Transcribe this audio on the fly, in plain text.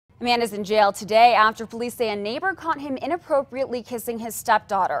A man is in jail today after police say a neighbor caught him inappropriately kissing his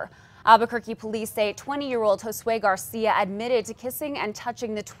stepdaughter. Albuquerque police say 20-year-old Josue Garcia admitted to kissing and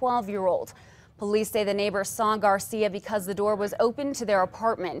touching the 12-year-old. Police say the neighbor saw Garcia because the door was open to their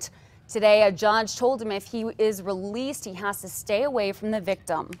apartment. Today, a judge told him if he is released, he has to stay away from the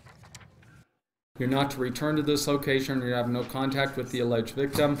victim. You're not to return to this location. You're to have no contact with the alleged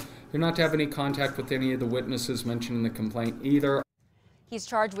victim. You're not to have any contact with any of the witnesses mentioned in the complaint either. He's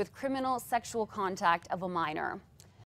charged with criminal sexual contact of a minor.